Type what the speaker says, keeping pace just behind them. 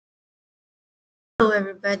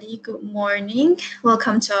everybody. Good morning.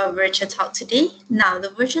 Welcome to our virtual talk today. Now, the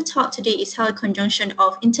virtual talk today is held in conjunction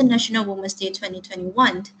of International Women's Day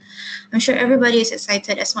 2021. I'm sure everybody is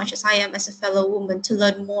excited as much as I am as a fellow woman to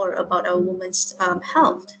learn more about our women's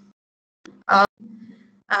health.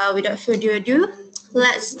 Without further ado,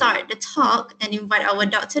 let's start the talk and invite our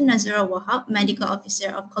Dr. Nazurah Wahab, Medical Officer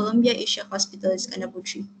of Columbia Asia Hospital, Iskandar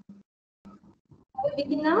Puteri.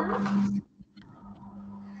 Begin now.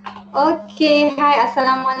 Okay, hi,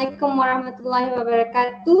 Assalamualaikum warahmatullahi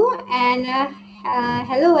wabarakatuh, and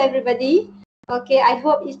hello everybody. Okay, I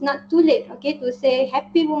hope it's not too late, okay, to say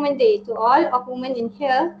Happy Women's Day to all of women in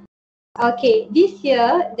here. Okay, this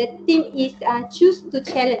year the theme is choose to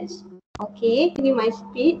challenge. Okay, give me my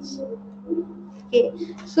speech. Okay,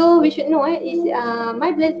 so we should know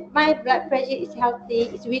my blood pressure is healthy,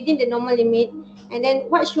 it's within the normal limit. And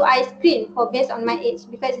then what should I screen for based on my age?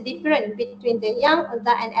 Because it's different between the young,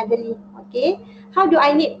 adult and elderly. Okay, how do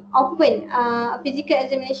I need often physical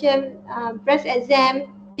examination, breast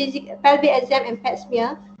exam, pelvic exam and pap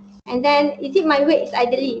smear? And then is it my weight is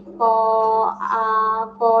ideally for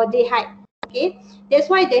the height? Okay,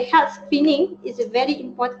 that's why the health screening is very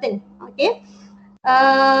important. Okay,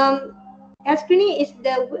 health screening is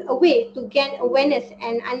a way to gain awareness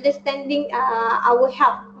and understanding our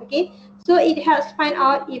health. Okay, so it helps find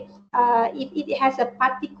out if it has a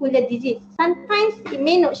particular disease. Sometimes it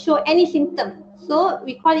may not show any symptom, so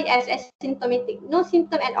we call it as asymptomatic, no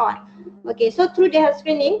symptom at all. Okay, so through the health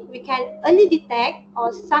screening, we can early detect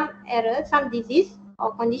or some error, some disease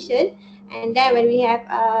or condition, and then when we have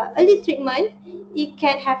early treatment, it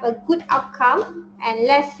can have a good outcome and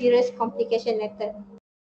less serious complication later.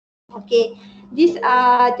 Okay, these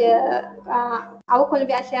are the our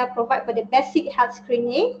Columbia Asia provide for the basic health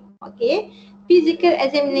screening. Okay, physical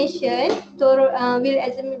examination will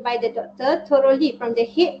examine by the doctor thoroughly from the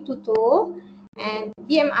head to toe, and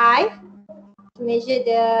BMI to measure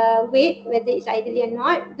the weight whether it's ideally or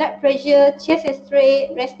not. Blood pressure, chest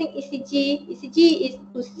X-ray, resting ECG. ECG is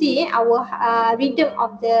to see our rhythm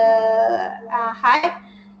of the heart.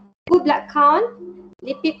 Good blood count,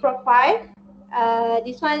 lipid profile.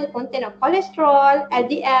 This one content of cholesterol,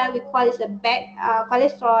 LDL we call it a bad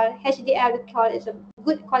cholesterol, HDL we call it a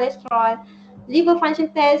good cholesterol, liver function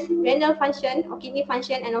test, renal function or kidney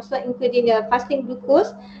function, and also including the fasting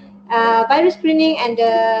glucose, virus screening and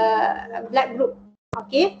the blood group.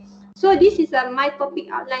 Okay, so this is my topic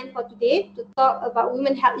outline for today to talk about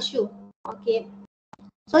women health issue. Okay,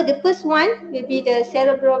 so the first one will be the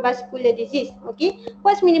cerebrovascular disease. Okay,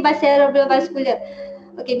 what's meaning by cerebrovascular?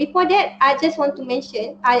 Okay, before that, I just want to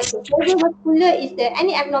mention cerebrovascular is the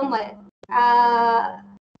any abnormal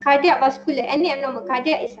cardiac vascular. Any abnormal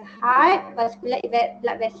cardiac is a heart, vascular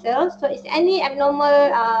blood vessel. So it's any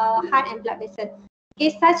abnormal heart and blood vessel.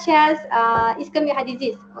 Okay, such as ischemic heart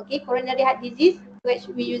disease. Okay, coronary heart disease, which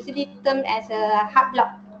we usually term as a heart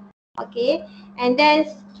block. Okay, and then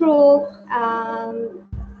through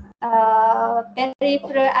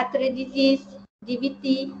peripheral artery disease,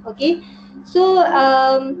 DVT. Okay, so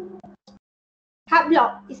heart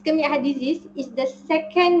block, ischemic heart disease is the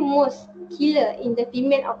second most killer in the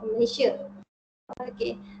female of Malaysia.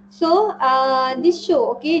 Okay, so this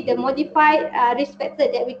show okay the modified risk factor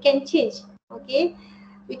that we can change. Okay,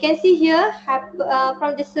 we can see here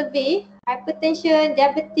from the survey, hypertension,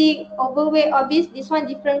 diabetic, overweight, obese. This one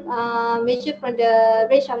different measure from the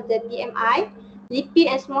range of the BMI.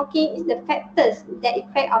 Lipid and smoking is the factors that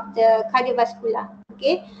affect of the cardiovascular.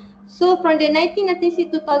 Okay, so from the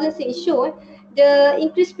 1996 to 2006 show the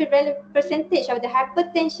increased prevalent percentage of the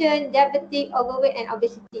hypertension, diabetic, overweight and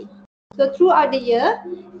obesity. So throughout the year,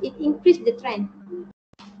 it increased the trend.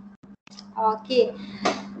 Okay,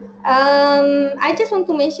 I just want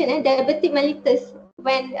to mention diabetic mellitus.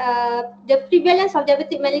 When the prevalence of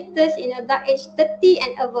diabetic mellitus in adult age 30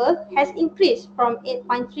 and above has increased from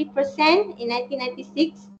 8.3% in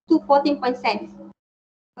 1996 to 14.6%.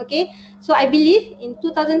 Okay, so I believe in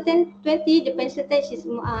 2010-20 the percentage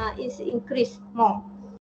is increased more.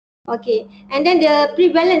 Okay, and then the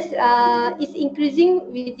prevalence is increasing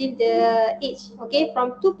within the age. Okay,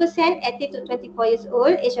 from 2% 18 to 24 years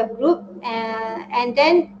old age of group, and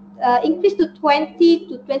then increase to 20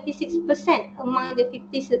 to 26% among the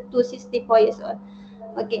 50 to 64 years old.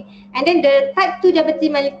 Okay, and then the type 2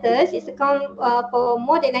 diabetes mellitus is account for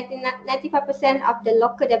more than 95% of the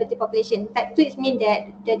local diabetic population. Type 2 is mean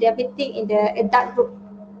that the diabetic in the adult group.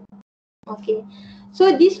 Okay,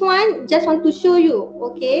 so this one just want to show you,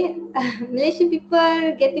 okay, Malaysian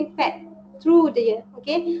people getting fat through the year.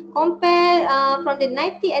 Okay, compare from the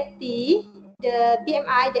 1980, the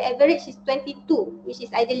BMI, the average is 22, which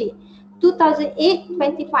is ideally. 2008,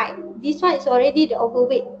 25. this one is already the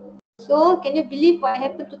overweight. So can you believe what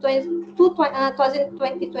happened to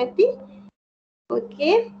 2020?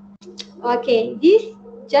 Okay. Okay, this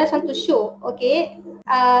just want to show, okay,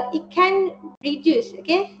 it can reduce,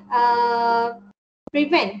 okay,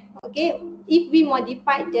 prevent, okay, if we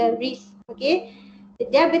modify the risk, okay, the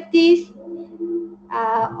diabetes,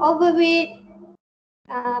 overweight,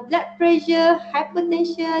 blood pressure,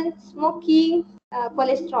 hypertension, smoking,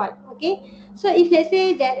 cholesterol, okay. So if let's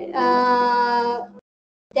say that,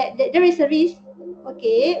 that there is a risk,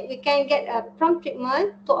 okay, we can get a prompt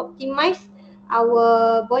treatment to optimize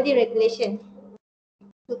our body regulation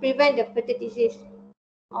to prevent the fertility disease.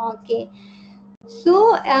 Okay.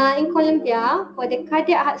 So in Colombia, for the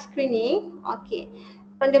cardiac heart screening, okay,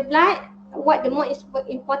 from the blood, what the most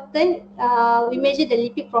important, we measure the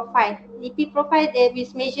lipid profile. Lipid profile, there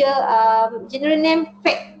is measure general name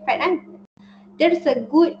fat, there is a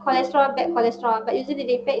good cholesterol, bad cholesterol, but usually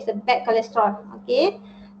the effect is a bad cholesterol. Okay.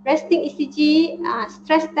 Resting ECG,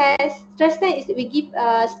 stress test. Stress test is we give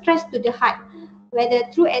stress to the heart, whether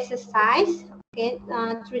through exercise, okay,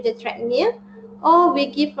 through the treadmill, or we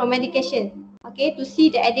give from medication, okay, to see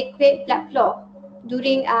the adequate blood flow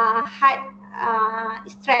during heart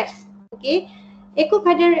stress. Okay. Echo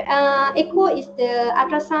is the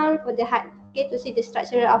ultrasound for the heart, okay, to see the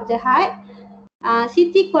structure of the heart.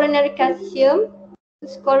 CT coronary calcium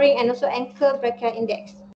scoring and also ankle brachial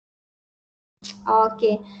index.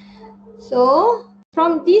 Okay, so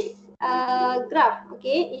from this graph,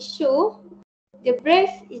 okay, it shows the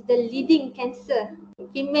breast is the leading cancer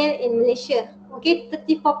female in Malaysia, okay,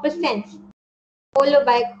 34%, followed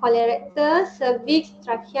by colorectal, cervix,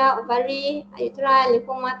 trachea, ovary, uterine,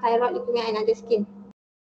 lymphoma, thyroid, leukemia, and other skin.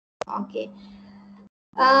 Okay.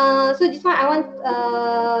 So this one I want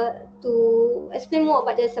to explain more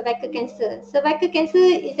about the cervical cancer. Cervical cancer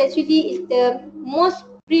is actually the most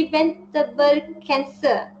preventable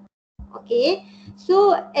cancer. Okay,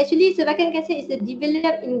 so actually cervical cancer is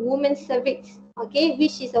developed in women's cervix. Okay,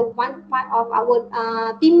 which is a one part of our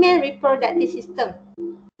female reproductive system.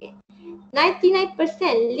 Okay.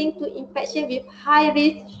 99% linked to infection with high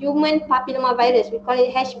risk human papillomavirus. We call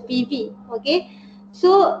it HPV. Okay,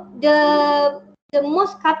 so the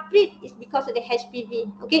most culprit is because of the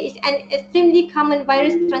HPV. Okay, it's an extremely common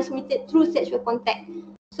virus transmitted through sexual contact.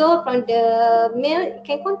 So from the male,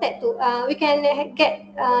 can contact to we can get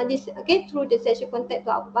this, okay, through the sexual contact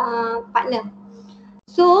to our partner.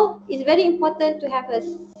 So it's very important to have a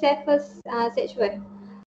safer sexual.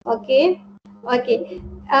 Okay, okay.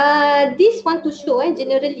 This one to show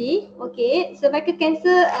generally, okay, cervical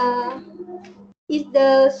cancer is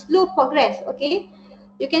the slow progress. Okay,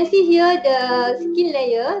 you can see here the skin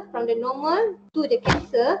layer from the normal to the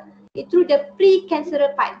cancer through the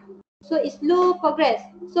pre-cancerous part. So it's slow progress.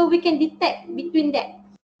 So we can detect between that.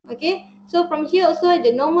 Okay. So from here also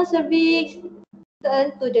the normal cervix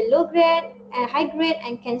turn to the low grade and high grade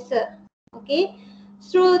and cancer. Okay.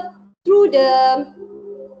 So through the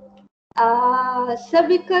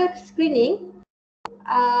cervical screening,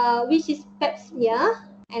 which is pap smear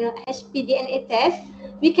and HPDNA test,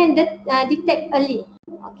 we can detect early.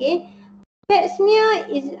 Okay. Pap smear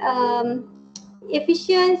is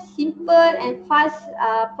efficient, simple and fast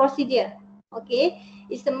procedure. Okay,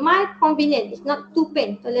 it's a mild, convenient. It's not too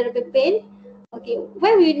tolerable pain. Okay,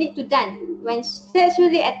 when we need to done when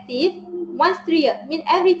sexually active, once 3 years, mean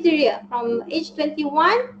every 3 years from age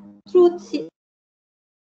 21 through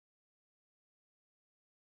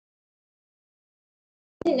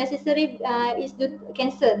necessary is the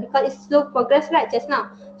cancer because it's slow progress, right, just now.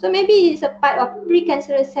 So maybe it's a part of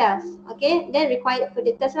pre-cancerous cells. Okay, then required for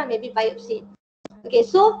the test, maybe biopsy. Okay,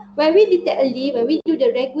 so when we detect early, when we do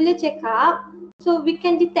the regular checkup, so we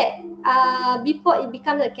can detect before it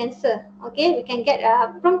becomes a cancer. Okay, we can get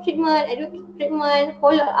prompt treatment, adequate treatment,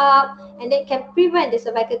 follow up, and then can prevent the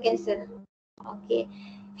cervical cancer. Okay,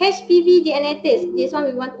 HPV DNA test. This one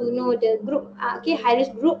we want to know the group, okay, high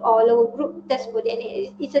risk group or low group test for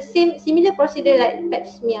DNA. It's a similar procedure like pap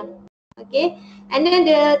smear. Okay, and then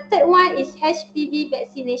the third one is HPV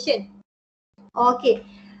vaccination. Okay.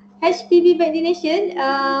 HPV vaccination,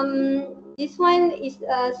 this one is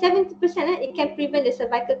 70%, it can prevent the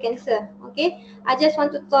cervical cancer. Okay, I just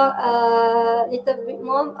want to talk a little bit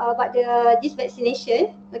more about this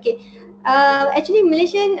vaccination. Okay, actually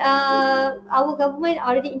Malaysian, our government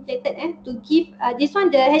already implemented to give this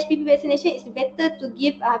one, the HPV vaccination is better to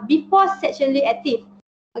give before sexually active.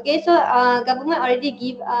 Okay, so government already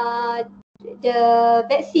give the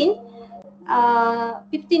vaccine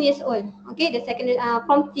 15 years old. Okay, the secondary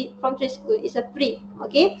from school is a free.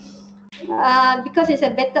 Okay, because it's a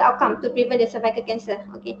better outcome to prevent the cervical cancer.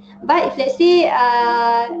 Okay, but if let's say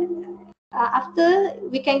after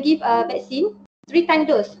we can give a vaccine 3 time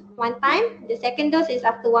dose. 1 time, the second dose is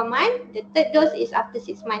after 1 month, the third dose is after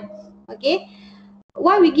 6 months. Okay.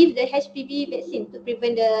 Why we give the HPV vaccine to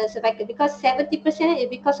prevent the cervical? Because 70% is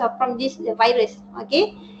because of from the virus.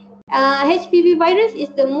 Okay. HPV virus is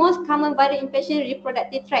the most common viral infection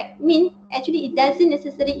reproductive tract. Mean actually it doesn't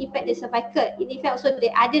necessarily affect the cervical. It affects also the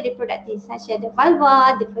other reproductive such as the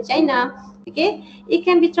vulva, the vagina. Okay, it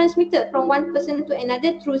can be transmitted from one person to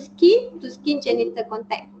another through skin to skin genital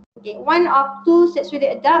contact. Okay, 1 of 2 sexually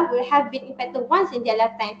adult will have been infected once in their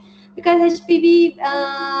lifetime. Because HPV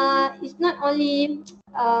is not only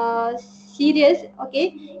serious.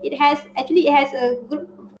 Okay, it has a group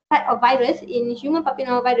type of virus in human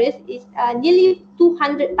papillomavirus is nearly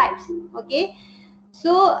 200 types. Okay,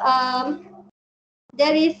 so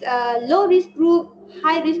there is a low risk group,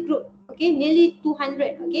 high risk group. Okay, nearly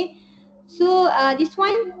 200. Okay, so this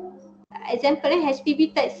one example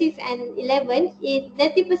HPV type 6 and 11,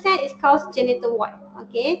 30% is caused genital wart.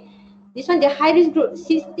 Okay, this one the high risk group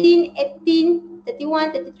 16, 18,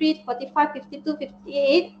 31, 33, 45, 52,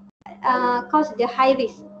 58 cause the high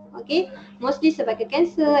risk. Okay, mostly cervical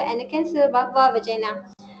cancer, anal cancer, vulva,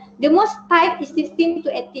 vagina. The most type is 16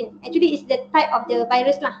 to 18. Actually, it's the type of the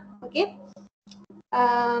virus lah. Okay.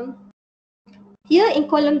 Here in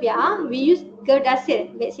Colombia, we use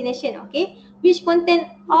Gardasil vaccination. Okay, which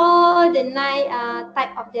contain all the 9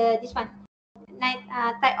 type of this one. 9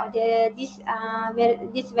 type of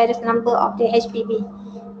this virus number of the HPV.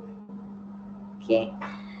 Okay.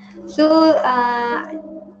 So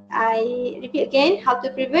I repeat again, how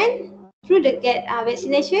to prevent through the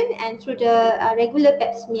vaccination and through the regular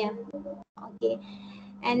pap smear. Okay,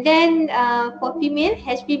 and then for female,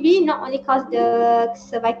 HPV not only cause the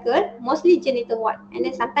cervical, mostly genital wart, and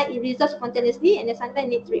then sometimes it resolves spontaneously, and then sometimes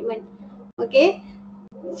need treatment. Okay,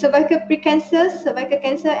 cervical precancer, cervical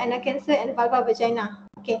cancer, anal cancer, and vulva vagina.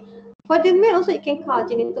 Okay, for the male also it can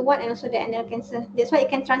cause genital wart and also the anal cancer. That's why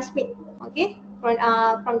it can transmit. Okay, from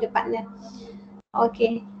the partner.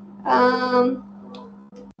 Okay.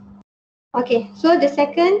 Okay, so the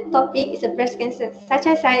second topic is a breast cancer. Such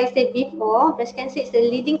as I said before, breast cancer is the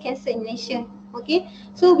leading cancer in Malaysia. Okay,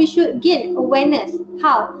 so we should gain awareness.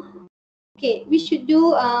 How? Okay, we should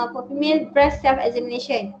do for female breast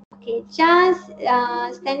self-examination. Okay, just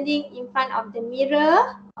standing in front of the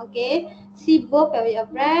mirror. Okay, see both of your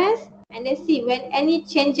breasts and then see when any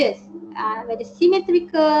changes, whether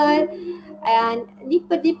symmetrical and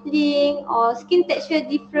nipple dimpling or skin texture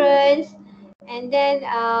difference, and then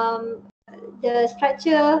the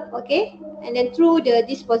structure, okay, and then through the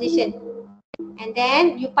disposition, and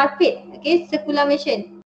then you palpate, okay, circular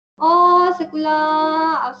motion, or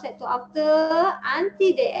circular outside to outer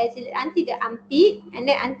until the armpit and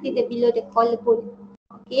then until the below the collarbone.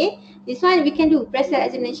 Okay, this one we can do breast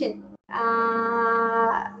examination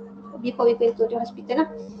before we go to the hospital lah.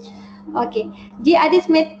 Okay, the other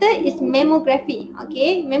method is mammography.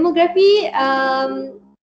 Okay, mammography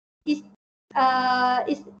is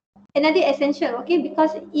another essential. Okay,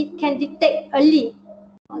 because it can detect early.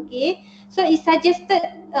 Okay, so it's suggested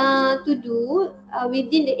to do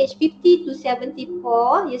within the age 50 to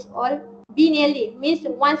 74 years old, biennially, means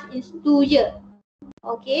once in 2 years.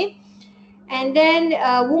 Okay, and then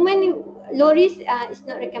woman low risk is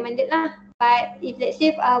not recommended lah. But if let's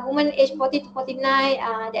say woman age 40 to 49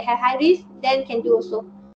 that have high risk, then can do also.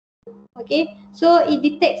 Okay, so it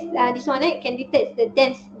detects this one can detect the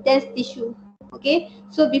dense tissue. Okay,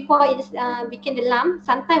 so before it became the lump,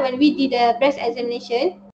 sometimes when we did the breast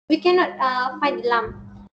examination, we cannot find the lump.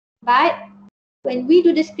 But when we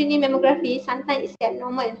do the screening mammography, sometimes it's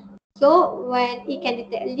abnormal. So when it can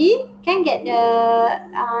detect early, can get the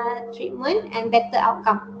treatment and better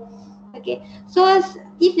outcome. Okay, so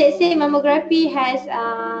if let's say mammography has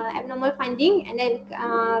abnormal finding, and then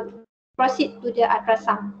proceed to the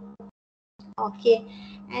ultrasound. Okay,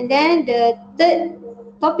 and then the third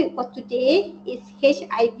topic for today is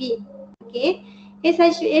HIV. Okay,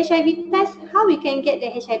 HIV test, how we can get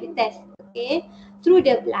the HIV test? Okay, through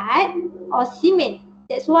the blood or semen.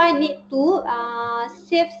 That's why I need to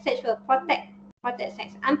safe sexual protect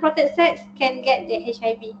sex. Unprotected sex can get the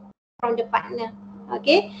HIV from the partner.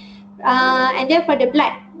 Okay, and then for the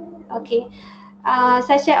blood. Okay,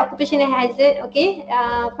 such as occupational hazard. Okay,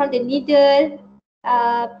 from the needle,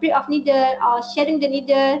 prick of needle or sharing the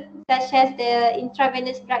needle, such as the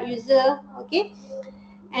intravenous drug user. Okay,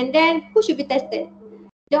 and then who should be tested?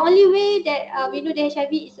 The only way that we know the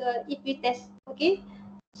HIV is if we test. Okay,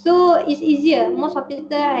 so it's easier. Most hospital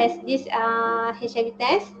has this HIV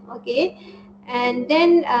test. Okay, and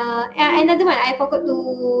then another one I forgot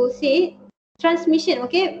to say. transmission,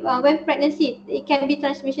 okay, when pregnancy, it can be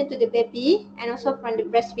transmission to the baby and also from the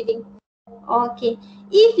breastfeeding. Okay,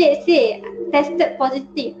 if let's say tested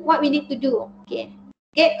positive, what we need to do? Okay,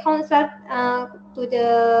 get consult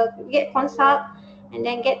and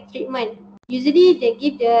then get treatment. Usually they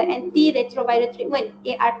give the antiretroviral treatment,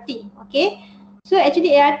 ART. Okay, so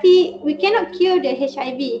actually ART, we cannot cure the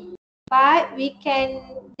HIV, but we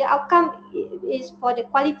can, the outcome is for the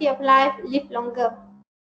quality of life, live longer.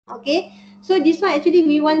 Okay, so this one actually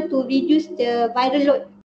we want to reduce the viral load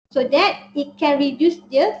so that it can reduce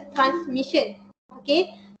the transmission.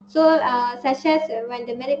 Okay, so such as when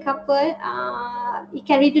the married couple, it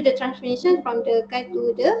can reduce the transmission from the guy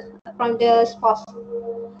to the spouse.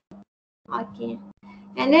 Okay,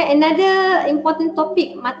 and then another important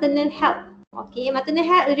topic, maternal health. Okay, maternal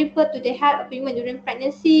health refer to the health of women during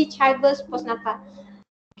pregnancy, childbirth, postnatal.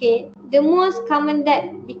 Okay, the most common death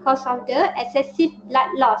because of the excessive blood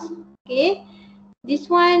loss. Okay, this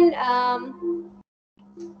one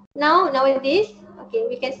nowadays, okay,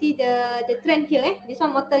 we can see the trend here. This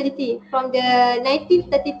one mortality from the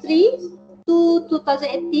 1933 to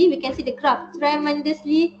 2018, we can see the graph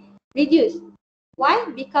tremendously reduced. Why?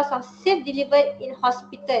 Because of safe delivered in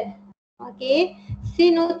hospital. Okay, say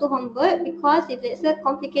no to home birth because if let's say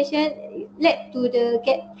complication led to the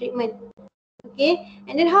get treatment. Okay,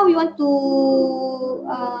 and then how we want to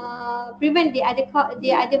prevent the other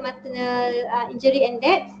maternal injury and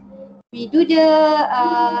death? We do the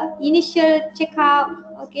initial checkup,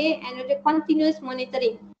 okay, and the continuous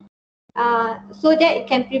monitoring, so that it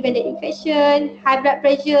can prevent the infection, high blood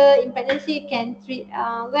pressure in pregnancy can treat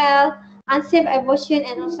well, unsafe abortion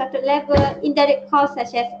and uncertain level, indirect cause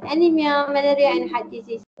such as anemia, malaria, and heart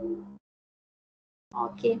disease.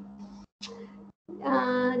 Okay.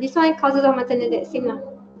 This one causes of maternal death, same lah.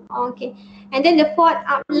 Okay, and then the fourth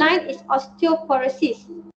outline is osteoporosis.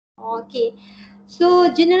 Okay,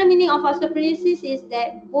 so general meaning of osteoporosis is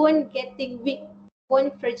that bone getting weak,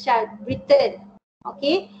 bone fragile, brittle.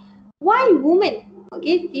 Okay, why women,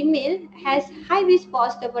 okay, female has high risk for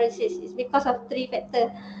osteoporosis is because of three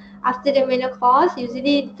factors. After the menopause,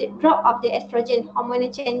 usually the drop of the estrogen,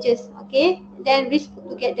 hormonal changes, okay, then risk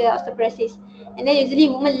to get the osteoporosis. And then usually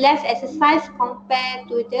women less exercise compared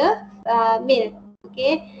to the male,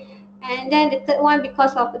 okay. And then the third one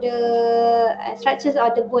because of the structures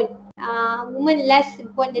of the bone, women less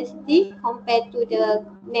bone density compared to the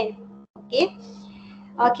men, okay.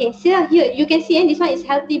 Okay, so here you can see this one is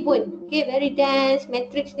healthy bone, okay, very dense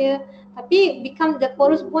matrix dia, tapi become the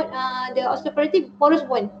porous bone, the osteoporotic porous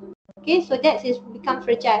bone, okay, so that is become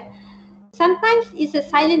fragile. Sometimes it's a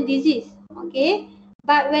silent disease, okay,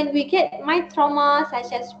 but when we get mild trauma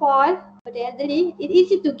such as fall for the elderly, it's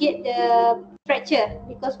easy to get the fracture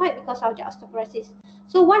because why? Because of the osteoporosis.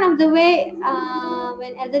 So one of the way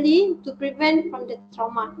when elderly to prevent from the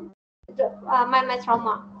trauma, mild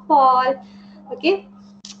trauma, fall, okay.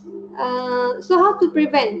 So how to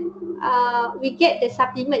prevent? We get the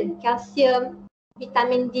supplement, calcium,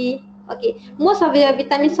 vitamin D. Okay, most of the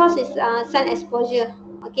vitamin source is sun exposure.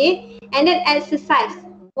 Okay, and then exercise.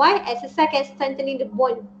 Why? Exercise can strengthening the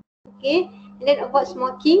bone. Okay, and then avoid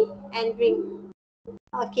smoking and drink.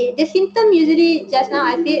 Okay, the symptom usually just now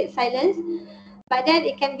I said silence, but then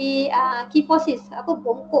it can be kyphosis, apa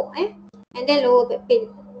bongkok, and then lower back pain.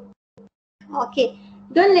 Okay,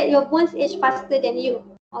 don't let your bones age faster than you.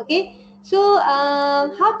 Okay, so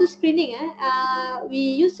how to screening? We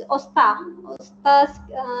use OSTA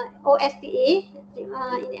in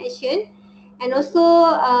action, and also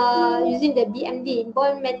using the BMD,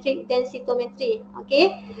 bone metric densitometry.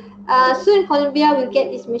 Okay, soon Columbia will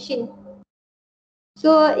get this machine,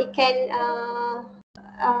 so it can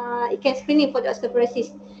screening for the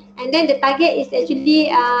osteoporosis, and then the target is actually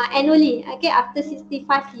annually. Okay, after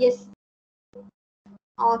 65 years.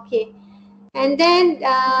 Okay. And then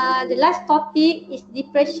the last topic is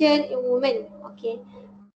depression in women. Okay,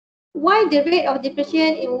 why the rate of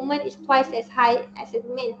depression in women is twice as high as in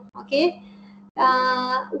men? Okay,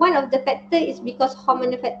 one of the factor is because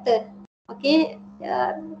hormonal factor. Okay,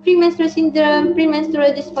 premenstrual syndrome,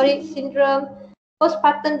 premenstrual dysphoric syndrome,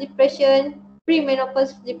 postpartum depression,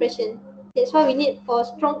 premenopause depression. That's why we need for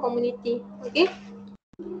strong community. Okay.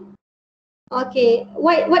 Okay,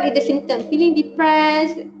 what is the symptom? Feeling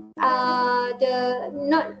depressed, the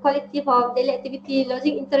not quality of daily activity,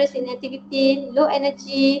 losing interest in activity, low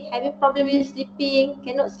energy, having problem with sleeping,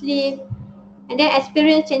 cannot sleep, and then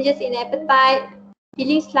experience changes in appetite,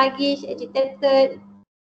 feeling sluggish, agitated,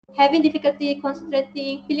 having difficulty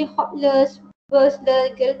concentrating, feeling hopeless,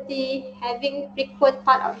 restless, guilty, having frequent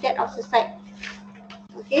thought of death or suicide.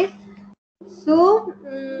 Okay, so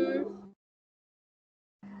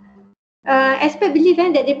Experts believe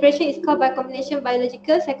that depression is caused by combination of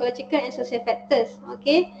biological, psychological, and social factors.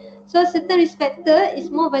 Okay, so certain risk factor is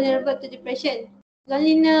more vulnerable to depression.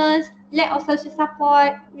 Loneliness, lack of social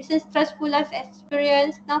support, recent stressful life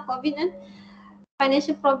experience, now COVID,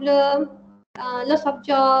 financial problem, loss of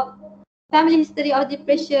job, family history of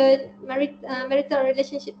depression, marital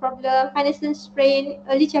relationship problem, financial strain,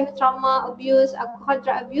 early childhood trauma, abuse, alcohol,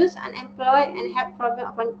 drug abuse, unemployed, and health problem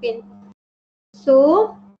or chronic pain.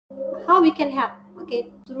 So, how we can help?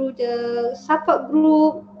 Okay, through the support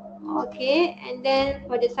group, okay, and then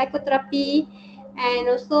for the psychotherapy, and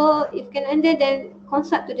also if can under then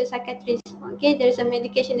consult to the psychiatrist. Okay, there is a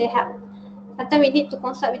medication that help. Sometimes we need to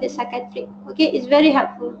consult with the psychiatrist. Okay, it's very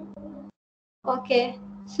helpful. Okay,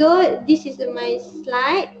 so this is my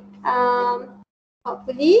slide.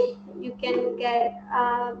 Hopefully you can get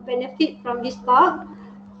benefit from this talk.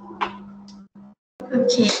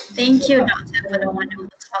 Okay, thank you, Doctor, for the wonderful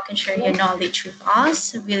talk and sharing your knowledge with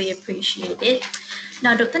us. Really appreciate it.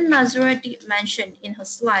 Now, Dr. Nazurah did mention in her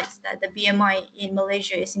slides that the BMI in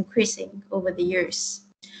Malaysia is increasing over the years.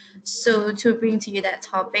 So to bring to you that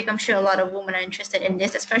topic, I'm sure a lot of women are interested in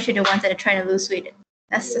this, especially the ones that are trying to lose weight,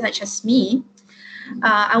 such as me.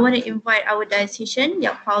 I want to invite our dietitian,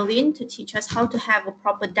 Yap Pau Lin, to teach us how to have a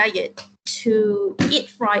proper diet to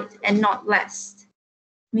eat right and not less.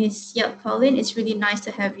 Miss Yap Pau Lin, it's really nice to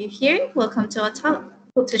have you here. Welcome to our talk.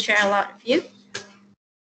 Hope to share a lot with you.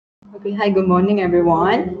 Okay, hi, good morning,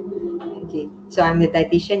 everyone. Okay, so I'm the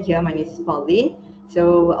dietitian here. My name is Pauline.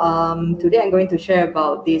 So today I'm going to share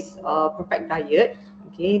about this perfect diet.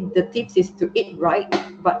 Okay, the tips is to eat right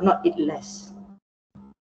but not eat less.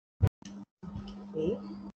 Okay.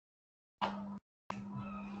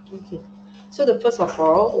 Okay. So the first of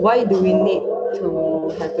all, why do we need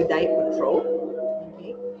to have a diet control?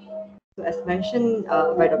 Okay. So as mentioned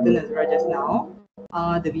by Dr. Nazurah just now,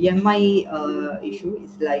 the BMI issue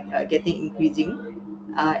is like getting increasing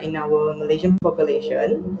in our Malaysian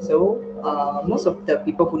population. So most of the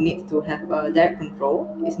people who need to have diet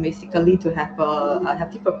control is basically to have a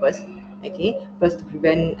healthy purpose. Okay, first to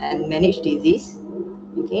prevent and manage disease.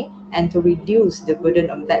 Okay, and to reduce the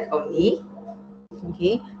burden on back or knee.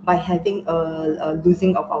 Okay, by having a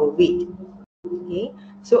losing of our weight. Okay,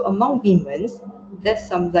 so among women, there's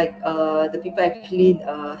some like the people actually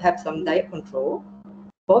have some diet control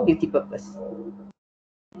for beauty purpose.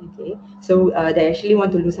 Okay, so they actually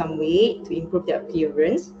want to lose some weight to improve their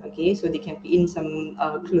appearance. Okay, so they can put in some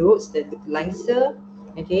clothes that look nicer.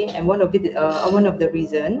 Okay, and one of the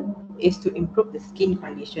reason is to improve the skin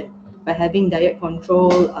condition by having diet control,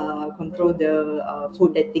 control the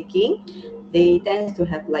food they're taking. They tend to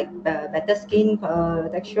have like better skin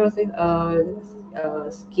texture,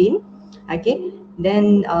 skin. Okay,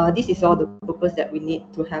 then this is all the purpose that we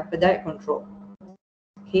need to have a diet control.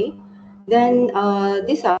 Okay, then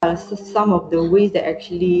these are some of the ways that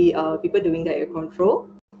actually people doing diet control.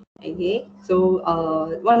 Okay, so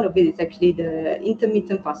one of it is actually the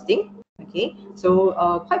intermittent fasting. Okay, so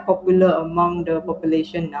quite popular among the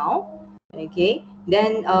population now. Okay,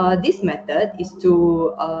 then this method is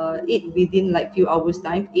to eat within like few hours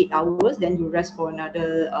time, 8 hours, then you rest for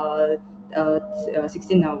another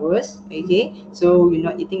 16 hours. Okay, so you're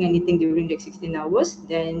not eating anything during the 16 hours,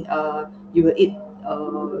 then you will eat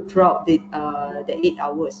throughout the 8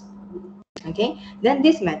 hours. Okay, then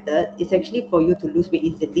this method is actually for you to lose weight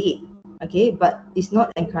easily. Okay, but it's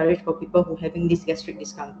not encouraged for people who having this gastric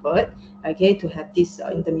discomfort. Okay, to have this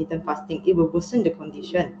intermittent fasting, it will worsen the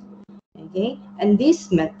condition. Okay, and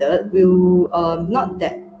this method will not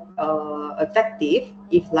that effective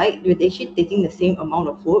if like you're actually taking the same amount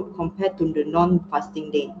of food compared to the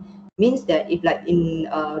non-fasting day. Means that if like in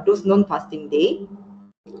those non-fasting day,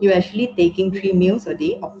 you're actually taking 3 meals a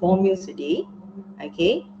day or 4 meals a day.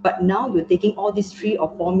 Okay, but now you're taking all these 3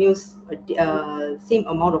 or 4 meals same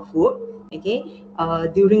amount of food. Okay,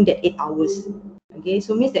 during the 8 hours. Okay,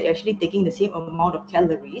 so means that you're actually taking the same amount of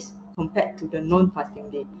calories compared to the non-fasting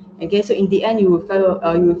day. Okay, so in the end you will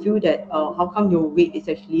feel that how come your weight is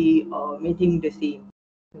actually maintaining the same.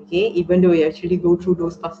 Okay, even though you actually go through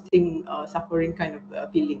those fasting suffering kind of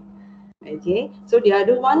feeling. Okay, so the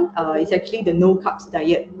other one is actually the no carbs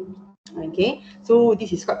diet. Okay, so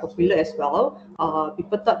this is quite popular as well.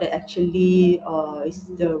 People thought that actually it's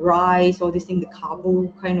the rice, all this thing, the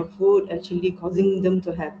carbo kind of food actually causing them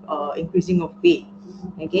to have increasing of weight.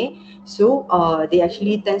 Okay, so they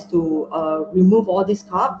actually tends to remove all these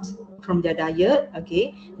carbs from their diet.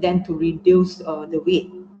 Okay, then to reduce the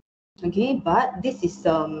weight. Okay, but this is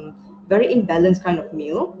very imbalanced kind of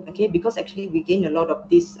meal. Okay, because actually we gain a lot of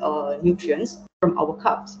these nutrients from our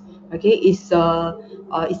carbs. Okay, it's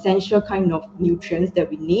essential kind of nutrients that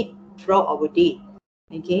we need throughout our day.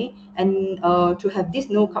 Okay, and to have this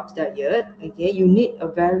no carbs diet, okay, you need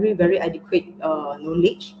a very adequate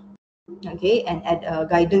knowledge, okay, and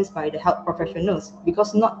guidance by the health professionals,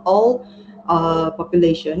 because not all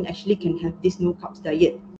population actually can have this no carbs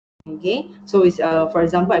diet. Okay, so it's for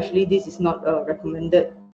example, actually this is not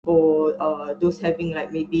recommended for those having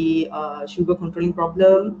like maybe sugar controlling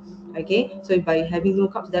problem. Okay, so by having no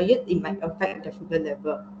carbs diet, it might affect the sugar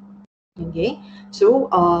level. Okay,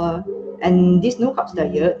 so and this no carbs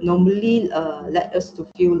diet normally let us to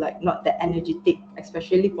feel like not that energetic,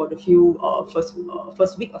 especially for the few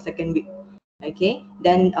first week or second week. Okay,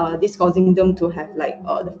 then this causing them to have like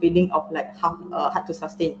the feeling of like hard to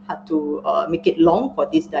sustain, hard to make it long for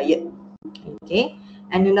this diet. Okay,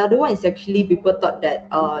 and another one is actually people thought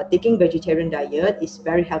that taking vegetarian diet is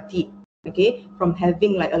very healthy. Okay, from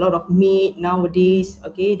having like a lot of meat nowadays,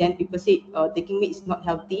 okay, then people say taking meat is not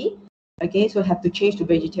healthy. Okay, so have to change to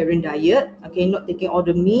vegetarian diet. Okay, not taking all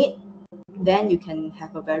the meat, then you can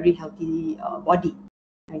have a very healthy body.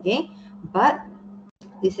 Okay, but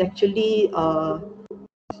it's actually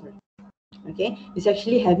okay, it's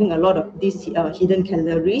actually having a lot of these hidden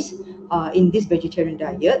calories in this vegetarian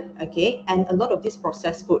diet. Okay, and a lot of this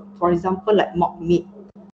processed food, for example like mock meat.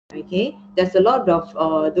 Okay, there's a lot of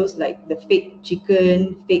those like the fake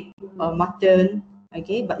chicken, fake mutton.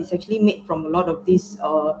 Okay, but it's actually made from a lot of this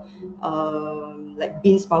like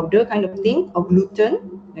beans powder kind of thing, or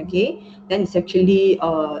gluten. Okay, then it's actually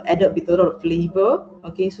added with a lot of flavor.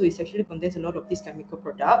 Okay, so it actually contains a lot of these chemical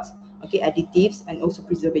products, okay, additives and also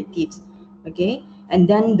preservatives. Okay, and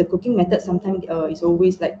then the cooking method sometimes is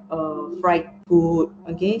always like fried food.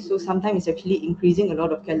 Okay, so sometimes it's actually increasing a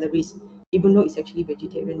lot of calories, even though it's actually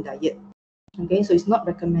vegetarian diet. Okay, so it's not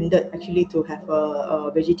recommended actually to have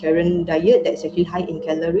a vegetarian diet that's actually high in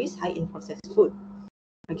calories, high in processed food.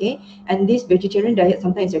 Okay, and this vegetarian diet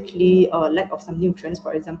sometimes actually lack of some nutrients,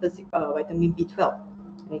 for example vitamin B12.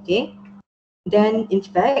 Okay, then in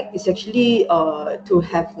fact it's actually to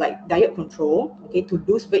have like diet control, okay, to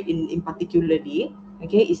lose weight in particularly,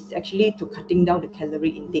 okay, it's actually to cutting down the calorie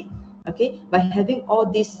intake. Okay, by having all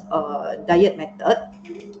this diet method,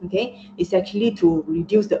 okay, it's actually to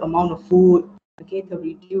reduce the amount of food, okay, to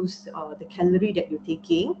reduce the calorie that you're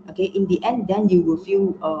taking. Okay, in the end then you will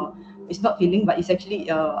feel it's not feeling, but it's actually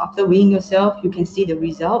after weighing yourself you can see the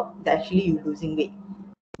result that actually you're losing weight.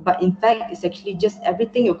 But in fact it's actually just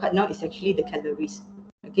everything you cut down is actually the calories.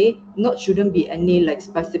 Okay, not shouldn't be any like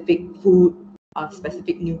specific food,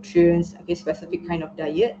 specific nutrients, okay, specific kind of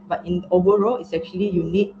diet, but in overall it's actually you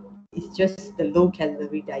need, it's just the low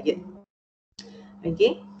calorie diet.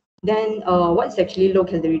 Okay, then what is actually low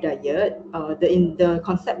calorie diet? The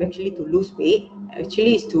concept actually to lose weight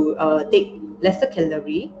actually is to take lesser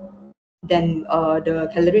calorie than the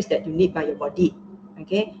calories that you need by your body.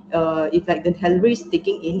 Okay, if like the calories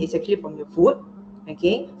taking in is actually from your food.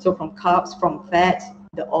 Okay, so from carbs, from fats,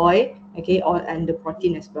 the oil, okay, oil and the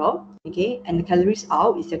protein as well. Okay, and the calories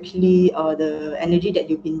out is actually the energy that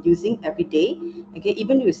you've been using every day. Okay,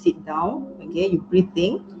 even you sit down, okay, you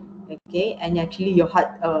breathing, okay, and actually your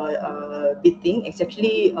heart beating, it's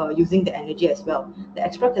actually using the energy as well. The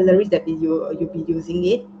extra calories that you'll be using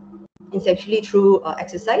it, it's actually through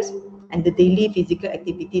exercise and the daily physical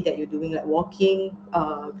activity that you're doing, like walking,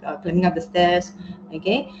 climbing up the stairs.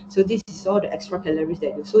 Okay, so this is all the extra calories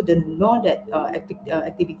that you. So the more that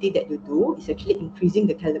activity that you do is actually increasing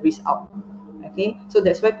the calories out. Okay, so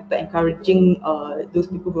that's why people encouraging those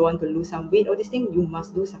people who want to lose some weight or this thing, you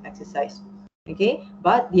must do some exercise. Okay,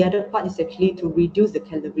 but the other part is actually to reduce the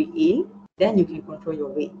calorie in, then you can control your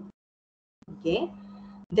weight. Okay,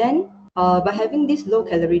 then by having this low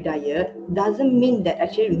calorie diet doesn't mean that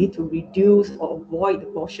actually you need to reduce or avoid the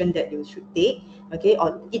portion that you should take. Okay,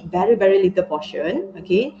 or eat very little portion.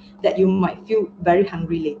 Okay, that you might feel very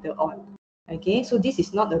hungry later on. Okay, so this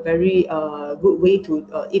is not a very good way to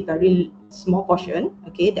eat very small portion.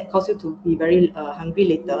 Okay, that cause you to be very hungry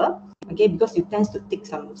later. Okay, because you tend to take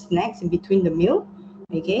some snacks in between the meal.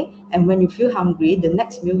 Okay, and when you feel hungry, the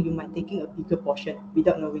next meal you might taking a bigger portion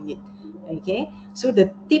without knowing it. Okay, so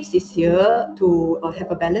the tips is here to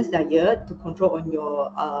have a balanced diet, to control on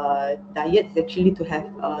your diet is actually to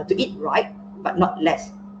have to eat right but not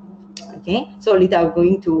less. Okay, so later I'm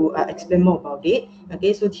going to explain more about it.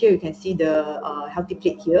 Okay, so here you can see the healthy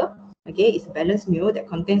plate here. Okay, it's a balanced meal that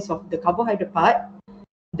contains of the carbohydrate part,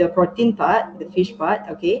 the protein part, the fish part.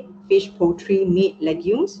 Okay, fish, poultry, meat,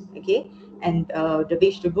 legumes. Okay, and the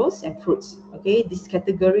vegetables and fruits. Okay, this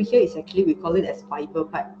category here is actually, we call it as fiber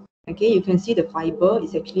part. Okay, you can see the fiber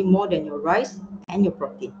is actually more than your rice and your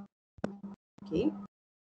protein. Okay,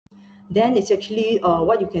 then it's actually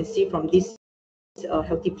what you can see from this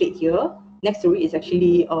healthy plate here, next to it is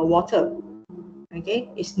actually water. Okay,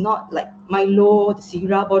 it's not like Milo, the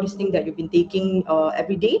syrup, all these things that you've been taking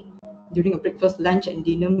every day during your breakfast, lunch, and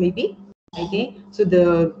dinner maybe. Okay, so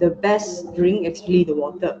the best drink actually the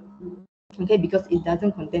water. Okay, because it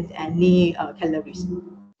doesn't contain any calories.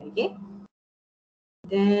 Okay,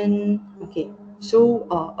 then okay, so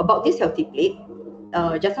about this healthy plate,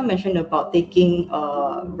 just I mentioned about taking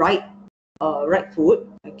right food.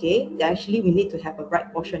 Okay, actually we need to have a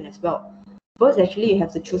right portion as well. First, actually you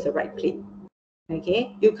have to choose the right plate.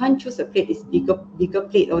 Okay, you can't choose a plate is bigger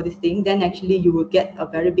plate or this thing, then actually you will get a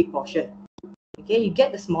very big portion. Okay, you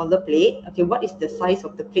get the smaller plate. Okay, what is the size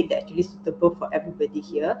of the plate that actually suitable for everybody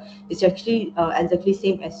here? It's actually exactly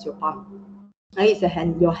same as your palm. Right, it's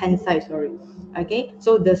your hand size, sorry. Okay,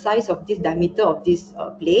 so the size of this diameter of this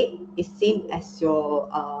plate is same as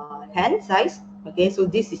your hand size. Okay, so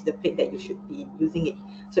this is the plate that you should be using it.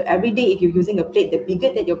 So every day, if you're using a plate that bigger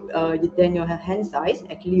than your hand size,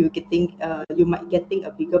 actually you might getting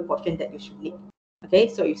a bigger portion that you should need. Okay,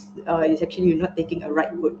 so it's actually you're not taking a right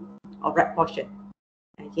food or right portion.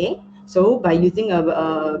 Okay, so by using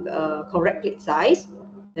a correct plate size,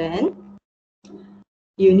 then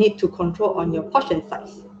you need to control on your portion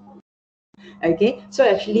size. Okay, so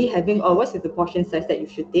actually having what's the portion size that you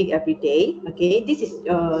should take every day. Okay, this is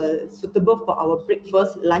suitable for our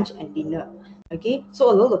breakfast, lunch, and dinner. Okay, so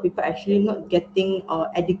a lot of people actually not getting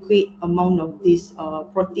adequate amount of this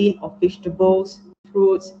protein or vegetables,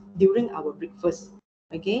 fruits during our breakfast.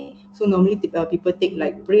 Okay, so normally people take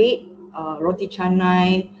like bread, roti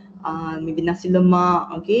canai, maybe nasi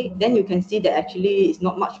lemak. Okay, then you can see that actually it's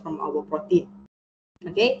not much from our protein.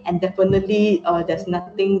 Okay, and definitely there's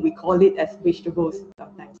nothing we call it as vegetables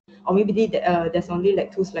sometimes, or maybe there's only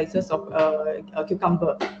like 2 slices of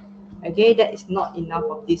cucumber. Okay, that is not enough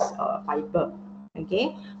of this fiber.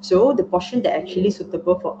 Okay, so the portion that actually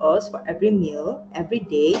suitable for us for every meal every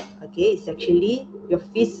day, okay, is actually your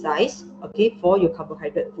feast size, okay, for your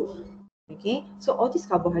carbohydrate food. Okay, so all these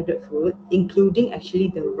carbohydrate food including actually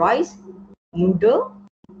the rice, noodle,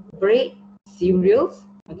 bread, cereals,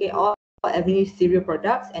 okay, all every cereal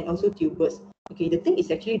products, and also tubers. Okay, the thing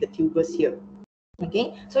is actually the tubers here.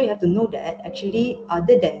 Okay, so you have to know that actually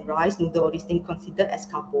other than rice, noodle, all these things considered as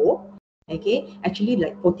carbo. Okay, actually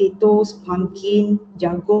like potatoes, pumpkin,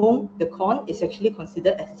 jagung, the corn is actually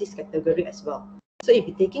considered as this category as well. So if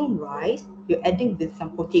you're taking rice, you're adding with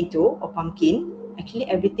some potato or pumpkin, actually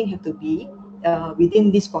everything have to be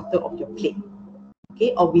within this quarter of your plate.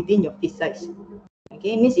 Okay, or within your feast size.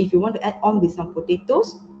 Okay, means if you want to add on with some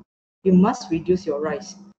potatoes, you must reduce your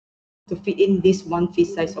rice to fit in this one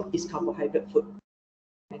feast size of this carbohydrate food.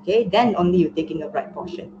 Okay, then only you're taking the right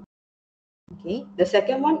portion. Okay, the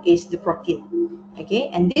second one is the protein. Okay,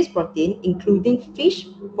 and this protein including fish,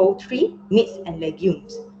 poultry, meats, and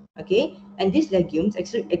legumes. Okay, and these legumes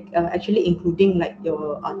actually including like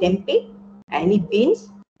your tempeh, any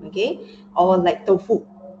beans, okay, or like tofu.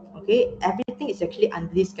 Okay, everything is actually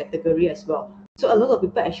under this category as well. So a lot of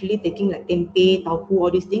people actually taking like tempeh, tofu,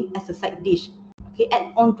 all these things as a side dish. Okay,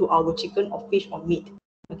 add on to our chicken or fish or meat.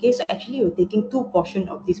 Okay, so actually you're taking 2 portion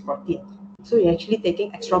of this protein. So you're actually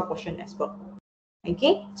taking extra portion as well.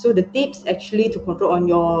 Okay, so the tips actually to control on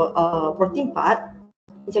your protein part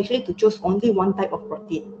is actually to choose only one type of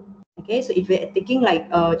protein. Okay, so if you're taking like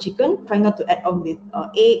chicken, try not to add on with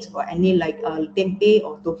eggs or any like tempeh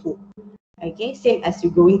or tofu. Okay, same as you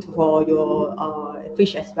going to for your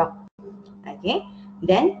fish as well. Okay,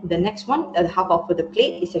 then the next one, half of the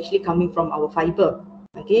plate is actually coming from our fiber.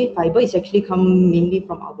 Okay, fiber is actually come mainly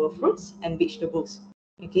from our fruits and vegetables.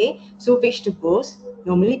 Okay, so vegetables,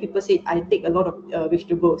 normally people say I take a lot of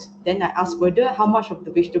vegetables. Then I ask whether how much of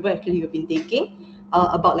the vegetable actually you've been taking,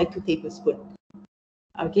 about like 2 tablespoons.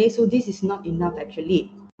 Okay, so this is not enough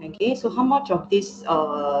actually. Okay, so how much of this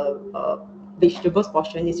vegetables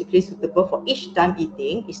portion is actually suitable for each time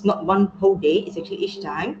eating? It's not one whole day, it's actually each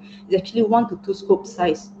time. It's actually 1 to 2 scoop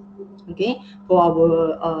size. Okay, for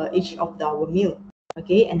our each of our meal.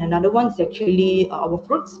 Okay, and another one is actually our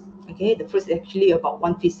fruits. Okay, the fruits is actually about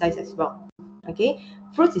 1 fist size as well. Okay,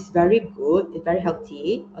 fruits is very good, it's very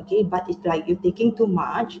healthy. Okay, but it's like you're taking too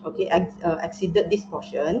much. Okay, exceeded this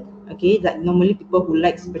portion. Okay, like normally people who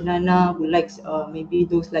likes banana, who likes maybe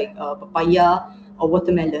those like papaya or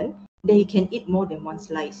watermelon, they can eat more than 1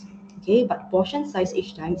 slice. Okay, but portion size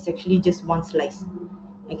each time is actually just 1 slice.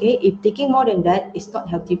 Okay, if taking more than that, it's not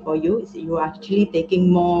healthy for you. You are actually taking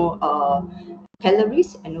more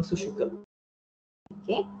calories and also sugar.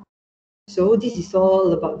 Okay, so this is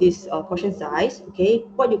all about this portion size. Okay,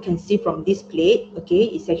 what you can see from this plate, okay,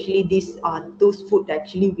 is actually these are those food that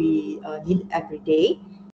actually we need every day.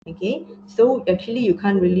 Okay, so actually you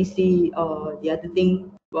can't really see the other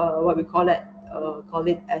thing, what we call it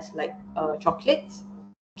as like chocolates,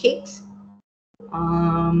 cakes,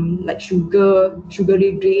 like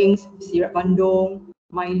sugary drinks, syrup bandung,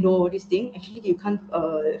 Milo, this thing. Actually, you can't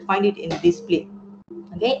find it in this plate.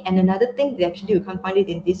 Okay, and another thing that actually you can't find it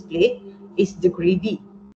in this plate is the gravy,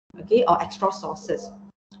 okay, or extra sauces.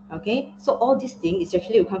 Okay, so all these things is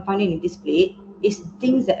actually you can't find it in this plate, is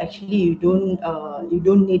things that actually you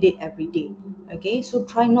don't need it every day. Okay, so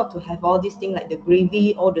try not to have all these things like the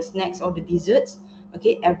gravy or the snacks or the desserts,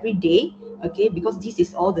 okay, every day. Okay, because this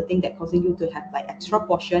is all the thing that causing you to have like extra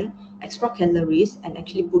portion, extra calories, and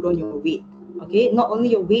actually put on your weight. Okay, not only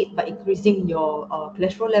your weight but increasing your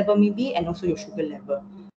cholesterol level maybe, and also your sugar level.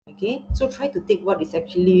 Okay, so try to take what is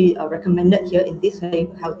actually recommended here in this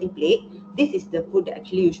healthy plate. This is the food that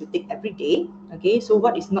actually you should take every day. Okay, so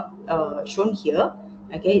what is not shown here,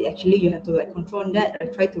 okay, actually you have to like control on that,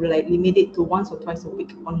 try to like limit it to once or twice a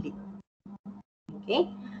week only. Okay,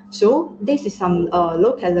 so this is some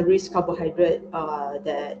low calories carbohydrate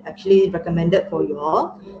that actually recommended for you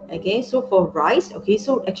all. Okay, so for rice, okay,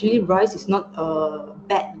 so actually rice is not a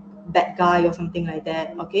bad guy or something like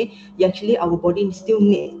that. Okay, actually our body still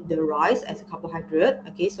need the rice as a carbohydrate.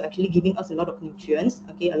 Okay, so actually giving us a lot of nutrients,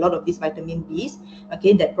 okay, a lot of these vitamin B's,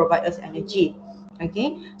 okay, that provide us energy.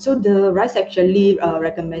 Okay, so the rice actually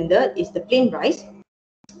recommended is the plain rice.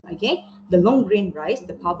 Okay, the long grain rice,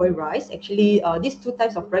 the parboiled rice, actually these two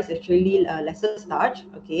types of rice actually lesser starch.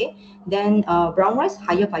 Okay, then brown rice,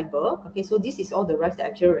 higher fiber. Okay, so this is all the rice that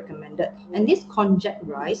actually recommended. And this konjac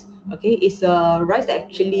rice, okay, is a rice that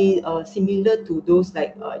actually similar to those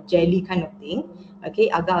like jelly kind of thing. Okay,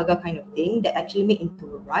 agar-agar kind of thing that actually made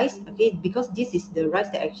into rice. Okay, because this is the rice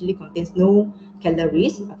that actually contains no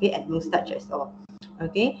calories, okay, and no starch as all.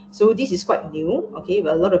 Okay, so this is quite new. Okay,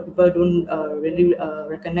 but a lot of people don't really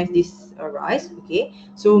recognize this rice. Okay,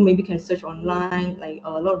 so maybe you can search online, like a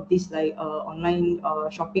lot of this like online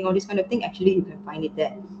shopping, all this kind of thing. Actually, you can find it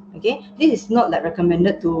there. Okay, this is not like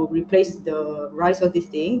recommended to replace the rice or this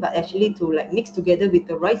thing, but actually to like mix together with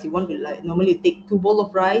the rice. You want to like normally take 2 bowls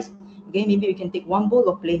of rice. Okay, maybe you can take 1 bowl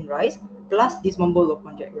of plain rice plus this 1 bowl of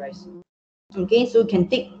konjac rice. Okay, so you can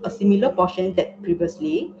take a similar portion that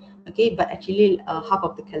previously, okay, but actually half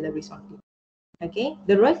of the calories only. Okay,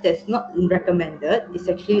 the rice that's not recommended is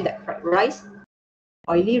actually like fried rice,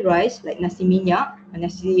 oily rice like nasi minyak,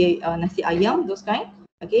 nasi ayam, those kind.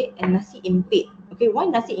 Okay, and nasi impit. Okay, why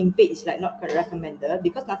nasi impit is like not recommended?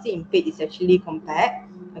 Because nasi impit is actually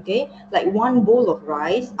compact. Okay, like 1 bowl of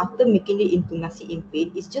rice after making it into nasi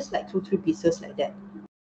impit, it's just like 2-3 pieces like that.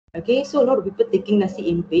 Okay, so a lot of people taking nasi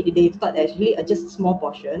impit, they thought actually just a small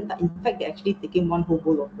portion, but in fact they're actually taking 1 whole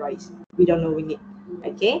bowl of rice without knowing it.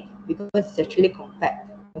 Okay, because it's actually compact.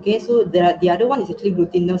 Okay, so the other one is actually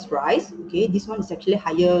glutinous rice. Okay, this one is actually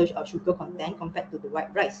higher sugar content compared to the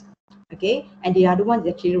white rice. Okay, and the other one is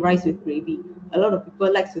actually rice with gravy. A lot of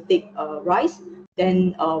people like to take rice,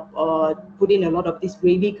 then put in a lot of this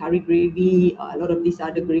gravy, curry gravy, a lot of these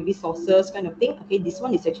other gravy sauces kind of thing. Okay, this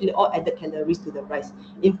one is actually all added calories to the rice.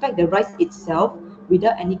 In fact, the rice itself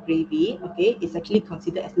without any gravy, okay, is actually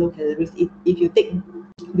considered as low calories if you take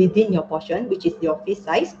within your portion, which is your fist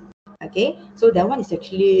size. Okay, so that one is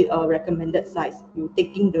actually a recommended size. You're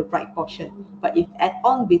taking the right portion. But if add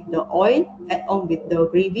on with the oil, add on with the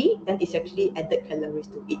gravy, then it's actually added calories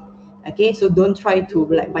to it. Okay, so don't try to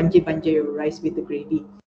like banjir your rice with the gravy.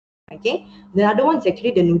 Okay, the other one is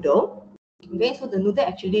actually the noodle. Okay, so the noodle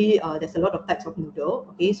actually there's a lot of types of noodle.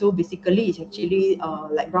 Okay, so basically it's actually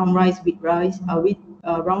like brown rice, wheat rice,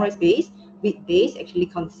 brown rice base, wheat base, actually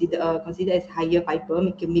consider as higher fiber,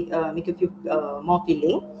 make you feel more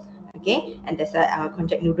filling. Okay, and there's a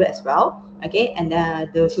konjac noodle as well. Okay, and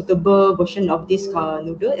the suitable version of this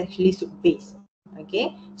noodle actually soup base.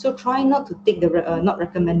 Okay, so try not to take the not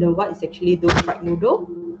recommended one is actually those fried noodle.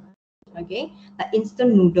 Okay, like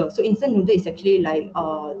instant noodle. So instant noodle is actually like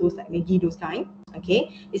those like Maggi, those kind. Okay,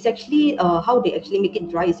 it's actually how they actually make it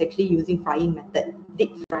dry is actually using frying method,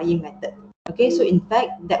 deep frying method. Okay, so in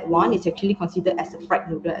fact that one is actually considered as a fried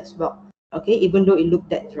noodle as well. Okay, even though it looked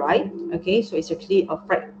that dry. Okay, so it's actually a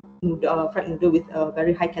fried noodle with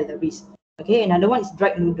very high calories. Okay, another one is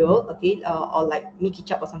dried noodle. Okay, or like mee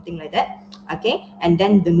kicap or something like that. Okay, and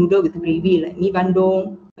then the noodle with gravy like mee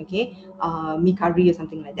bandung. Okay, mee curry or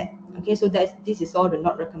something like that. Okay, so this is all the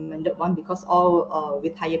not recommended one because all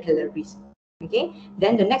with higher calories. Okay,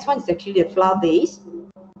 then the next one is actually the flour base.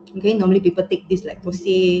 Okay, normally people take this like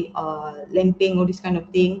thosai, lempeng, all this kind of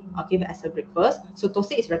thing. Okay, as a breakfast. So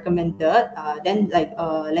thosai is recommended. Then like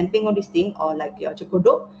lempeng, all this thing, or like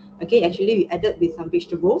chokodok. okay, actually we added with some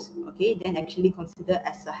vegetables, okay, then actually consider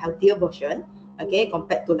as a healthier version, okay,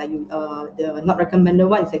 compared to like the not recommended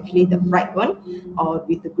one is actually the fried one, or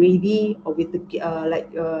with the gravy, or with the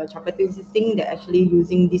chocolate thing that actually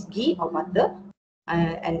using this ghee or butter,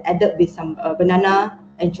 and added with some banana,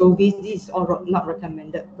 anchovies. This is all not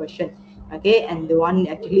recommended version, okay, and the one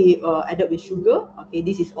actually added with sugar, okay,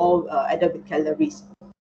 this is all added with calories,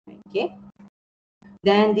 okay.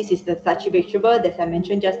 Then this is the starchy vegetable that I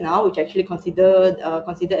mentioned just now, which actually considered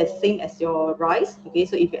as same as your rice. Okay,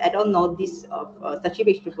 so if you add on all these starchy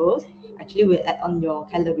vegetables, actually will add on your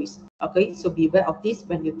calories. Okay, so be aware of this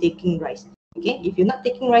when you're taking rice. Okay, if you're not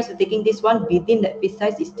taking rice, you're taking this one, within that feed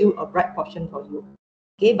size is still a right portion for you.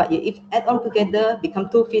 Okay, but if add on together, become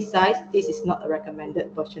 2 feed size, this is not a recommended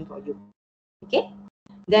portion for you. Okay.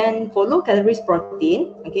 Then for low calories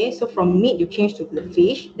protein, okay, so from meat you change to the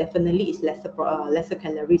fish, definitely is lesser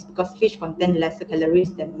calories, because fish contain lesser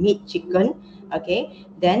calories than meat, chicken, okay.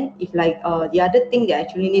 Then if like the other thing that I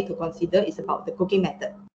actually need to consider is about the cooking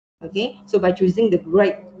method, okay. So by choosing the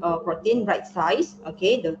right protein, right size,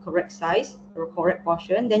 okay, the correct size or correct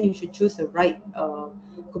portion, then you should choose the right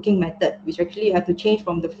cooking method, which actually you have to change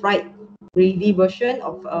from the fried gravy version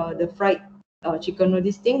of the fried chicken or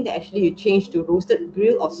this thing, that actually you change to roasted,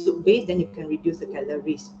 grill, or soup base, then you can reduce the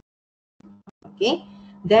calories. Okay,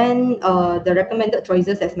 then the recommended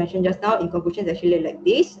choices as mentioned just now in conclusion is actually like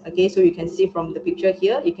this. Okay, so you can see from the picture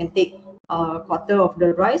here, you can take quarter of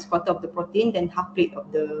the rice, quarter of the protein, then half plate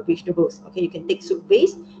of the vegetables. Okay, you can take soup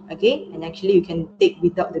base, okay, and actually you can take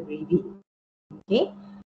without the gravy. Okay,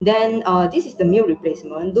 then this is the meal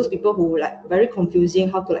replacement. Those people who like very confusing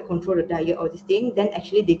how to like control the diet or this thing, then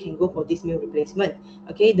actually they can go for this meal replacement.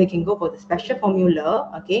 Okay, they can go for the special formula,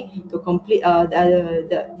 okay, to complete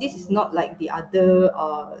this is not like the other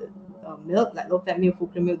milk, like low fat milk, full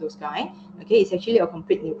cream milk, those kind. Okay, it's actually a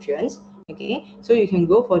complete nutrients. Okay, so you can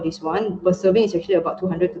go for this one. Per serving is actually about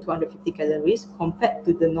 200 to 250 calories, compared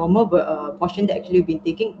to the normal portion that actually been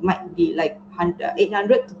taking might be like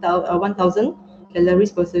 800 to 1000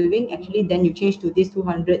 calories per serving. Actually, then you change to this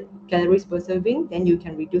 200 calories per serving, then you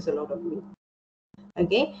can reduce a lot of weight.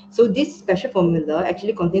 Okay, so this special formula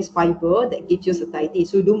actually contains fiber that gives you satiety.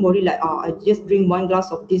 So don't worry like, I just drink 1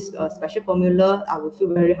 glass of this special formula, I will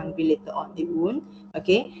feel very hungry later on. It won't.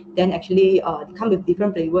 Okay, then actually they come with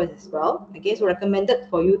different flavors as well. Okay, so recommended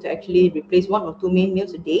for you to actually replace 1 or 2 main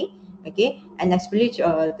meals a day. Okay, and especially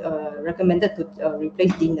recommended to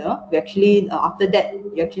replace dinner. We actually after that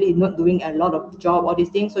you're actually not doing a lot of job, all these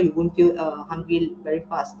things, so you won't feel hungry very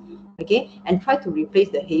fast. Okay, and try to replace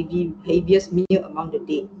the heaviest meal among the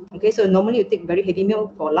day. Okay, so normally you take very heavy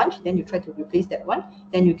meal for lunch, then you try to replace that one,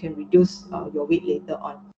 then you can reduce your weight later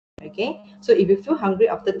on. Okay, so if you feel hungry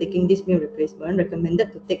after taking this meal replacement,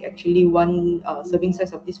 recommended to take actually 1 serving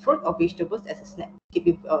size of this fruit or vegetables as a snack, keep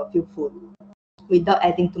you feel full without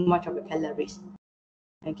adding too much of the calories.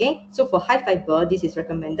 Okay, so for high fiber, this is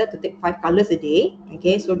recommended to take 5 colors a day.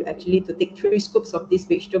 Okay, so actually to take 3 scoops of these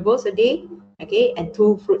vegetables a day, okay, and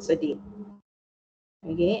 2 fruits a day.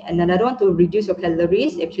 Okay, and another one to reduce your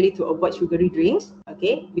calories, actually to avoid sugary drinks.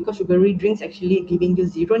 Okay, because sugary drinks actually giving you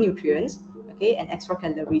 0 nutrients, okay, and extra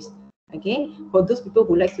calories. Okay, for those people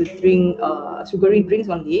who like to drink sugary drinks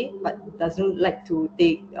only but doesn't like to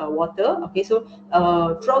take water, okay, so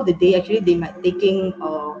throughout the day actually they might taking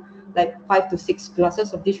like 5 to 6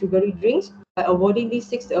 glasses of these sugary drinks. By avoiding these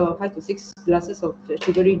 5 to 6 glasses of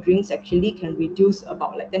sugary drinks, actually can reduce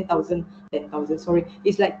about like 10,000, sorry,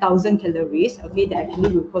 it's like 1,000 calories, okay, that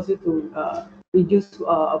actually will cause you to reduce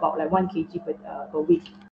about like 1 kg per week.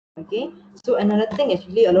 Okay, so another thing,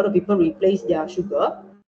 actually a lot of people replace their sugar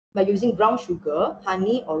by using brown sugar,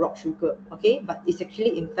 honey, or rock sugar. Okay, but it's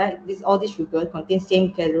actually in fact all this sugar contains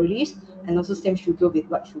same calories and also same sugar with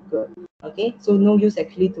white sugar. Okay, so no use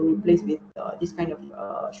actually to replace with this kind of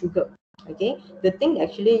sugar. Okay, the thing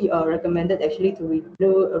actually recommended actually to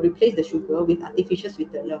replace the sugar with artificial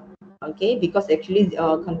sweetener. Okay, because actually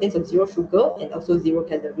contains of 0 sugar and also 0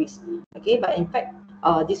 calories. Okay, but in fact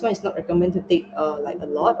this one is not recommended to take like a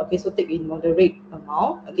lot. Okay, so take in moderate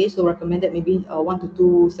amount. Okay, so recommended maybe 1 to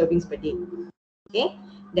 2 servings per day. Okay,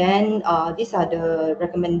 then these are the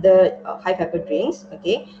recommended high fiber drinks.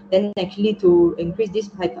 Okay, then actually to increase this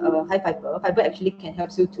high fiber actually can help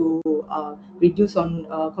you to reduce on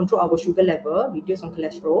control our sugar level, reduce on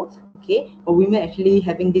cholesterol. Okay, for women actually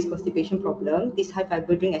having this constipation problem, this high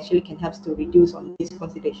fiber drink actually can help to reduce on this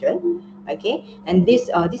constipation. Okay, and these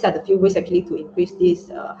are the few ways actually to increase this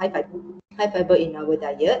high high fiber in our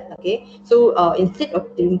diet. Okay, so instead of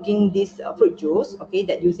drinking this fruit juice, okay,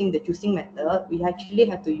 that using the juicing method, we actually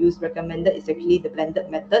have to use recommended is actually the blended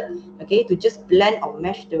method. Okay, to just blend or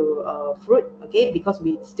mash the fruit. Okay, because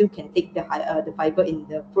we still can take the fiber in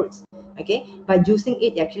the fruits. Okay, by juicing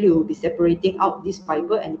it, actually we will be separating out this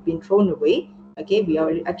fiber and being thrown away. Okay, we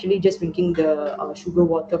are actually just drinking the sugar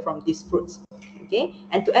water from these fruits. Okay,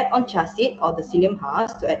 and to add on chia seed or the psyllium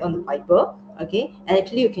husk to add on the fiber. Okay, and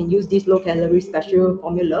actually you can use this low calorie special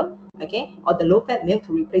formula. Okay, or the low fat milk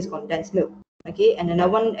to replace condensed milk. Okay, and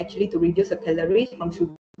another one actually to reduce the calories from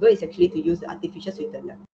sugar is actually to use the artificial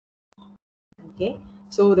sweetener. Okay,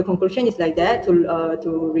 so the conclusion is like that,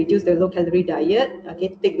 to reduce the low calorie diet. Okay,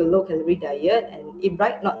 to take the low calorie diet and eat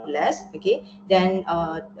right, not less. Okay, then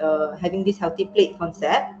having this healthy plate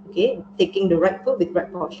concept. Okay, taking the right food with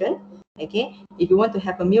right portion. Okay, if you want to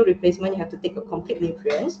have a meal replacement, you have to take a complete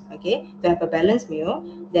nutrients. Okay, to have a balanced meal,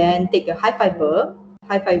 then take a high fiber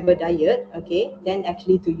diet. Okay, then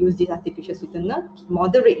actually to use this artificial sweetener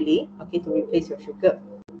moderately. Okay, to replace your sugar.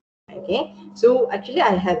 Okay, so actually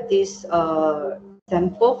I have this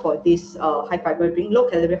sample for this high fiber drink, low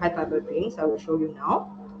calorie high fiber drinks. I will show you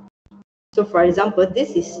now. So for example,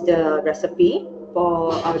 this is the recipe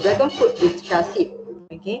for dragon fruit with chia seed.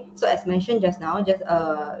 Okay, so as mentioned just now,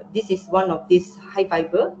 this is one of these high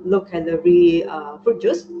fiber, low calorie fruit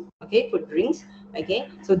juice. Okay, fruit drinks. Okay,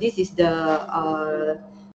 so this is the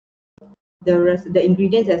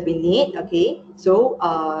ingredients that we need. Okay, so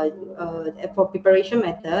for preparation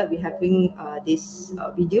method, we're having this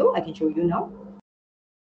video I can show you now.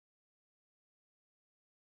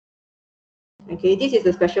 Okay, this is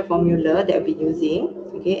the special formula that we'll be using.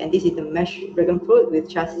 Okay, and this is the mashed dragon fruit with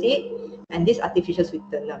chia seed and this artificial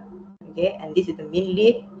sweetener. Okay, and this is the mint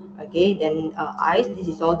leaf. Okay, then ice. This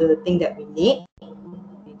is all the thing that we need.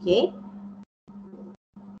 Okay,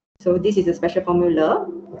 so this is a special formula.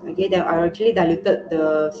 Okay, then I actually diluted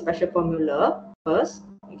the special formula first.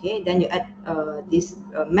 Okay, then you add this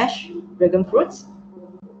mashed dragon fruits.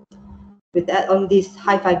 With that on this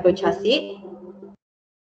high fiber chia seed.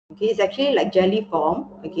 Okay, it's actually like jelly form.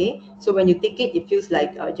 Okay, so when you take it, it feels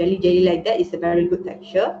like jelly like that. It's a very good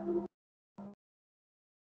texture.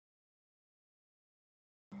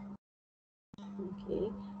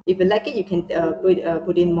 Okay, if you like it, you can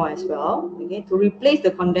put in more as well. Okay, to replace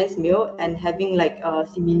the condensed milk and having like a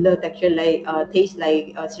similar texture, like taste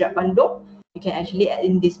like syrup bandung, you can actually add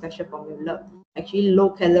in this special formula. Actually, low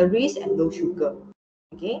calories and low sugar.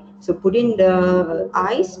 Okay, so put in the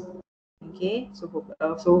ice. Okay, so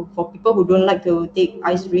for people who don't like to take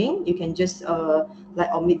ice drink, you can just like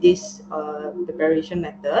omit this preparation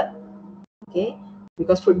method. Okay,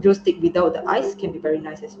 because fruit juice stick without the ice can be very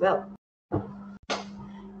nice as well.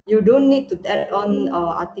 You don't need to add on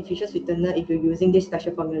artificial sweetener if you're using this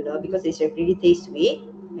special formula because it's really taste sweet.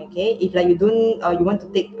 Okay, if like you don't you want to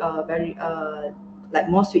take very like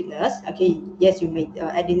more sweetness. Okay, yes, you may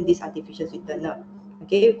add in this artificial sweetener.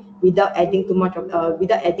 Okay, without adding too much of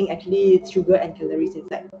without adding actually sugar and calories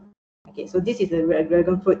inside. Okay, so this is the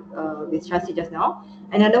dragon fruit with chia seed just now.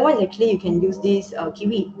 Another one is actually you can use this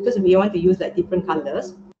kiwi because we want to use like different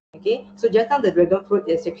colors. Okay, so just now the dragon fruit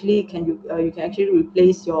is actually you can actually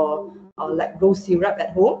replace your like rose syrup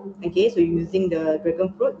at home. Okay, so you're using the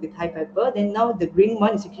dragon fruit with high fiber. Then now the green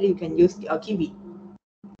one is actually you can use kiwi.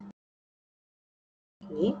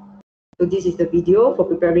 Okay, so this is the video for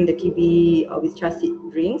preparing the kiwi with chia seed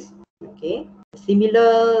drinks. Okay,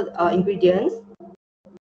 similar ingredients.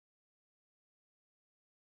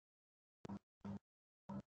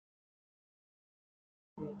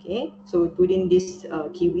 Okay, so we put in this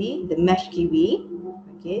kiwi, the mashed kiwi.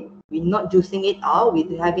 Okay, we're not juicing it out,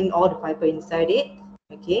 we're having all the fiber inside it.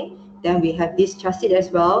 Okay, then we have this chia seed as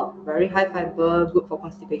well, very high fiber, good for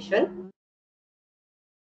constipation.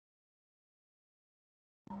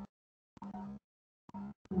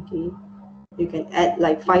 Okay, you can add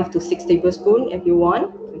like 5 to 6 tablespoons if you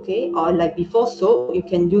want. Okay, or like before soap, you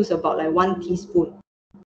can use about like 1 teaspoon.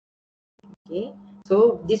 Okay,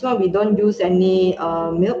 so this one we don't use any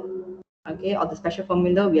milk. Okay, or the special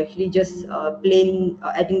formula, we actually just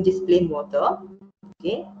adding this plain water.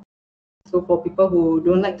 Okay, so for people who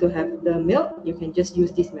don't like to have the milk, you can just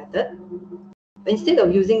use this method. Instead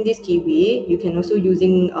of using this kiwi, you can also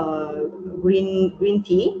using green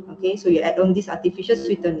tea. Okay, so you add on this artificial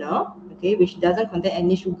sweetener. Okay, which doesn't contain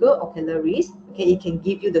any sugar or calories. Okay, it can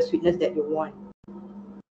give you the sweetness that you want.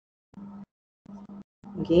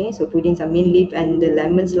 Okay, so put in some mint leaf and the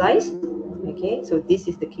lemon slice. Okay, so this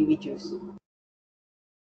is the kiwi juice.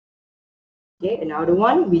 Okay, another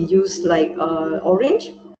one we use like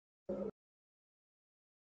orange.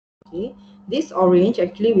 Okay, this orange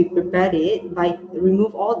actually we prepared it by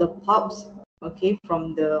remove all the pulps, okay,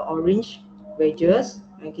 from the orange wedges.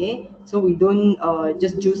 Okay, so we don't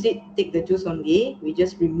just juice it, take the juice only. We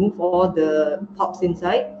just remove all the pulps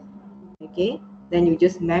inside. Okay, then you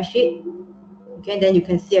just mash it. Okay, then you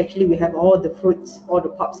can see actually we have all the fruits, all the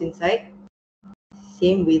pulps inside.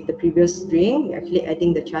 Same with the previous drink, we're actually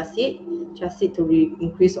adding the chia seed to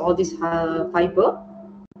increase all this fiber.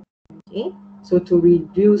 Okay, so to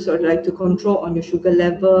reduce or like to control on your sugar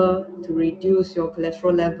level, to reduce your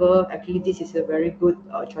cholesterol level, actually this is a very good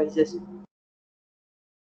choices.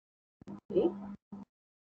 Okay,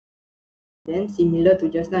 then similar to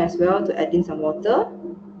just now as well, to add in some water.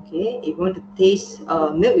 Okay, if you want to taste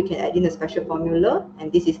milk, you can add in a special formula,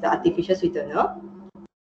 and this is the artificial sweetener.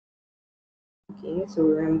 Okay, so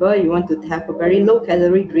remember, you want to have a very low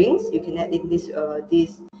calorie drinks, you can add in this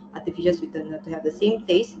artificial sweetener to have the same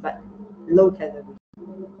taste but low calorie.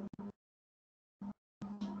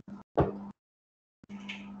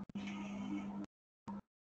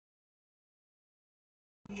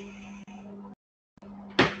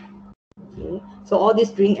 Okay, so all these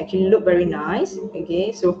drinks actually look very nice.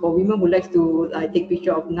 Okay, so for women who likes to take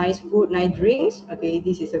picture of nice food, nice drinks, okay,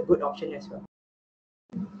 this is a good option as well.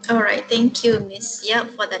 All right, thank you, Miss Yap,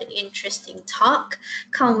 for that interesting talk.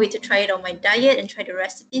 Can't wait to try it on my diet and try the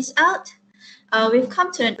recipes out. We've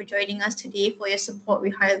come to an end for joining us today. For your support, we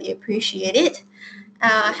highly appreciate it.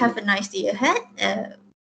 Have a nice day ahead.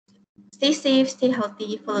 Stay safe, stay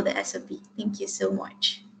healthy, follow the SOP. Thank you so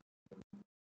much.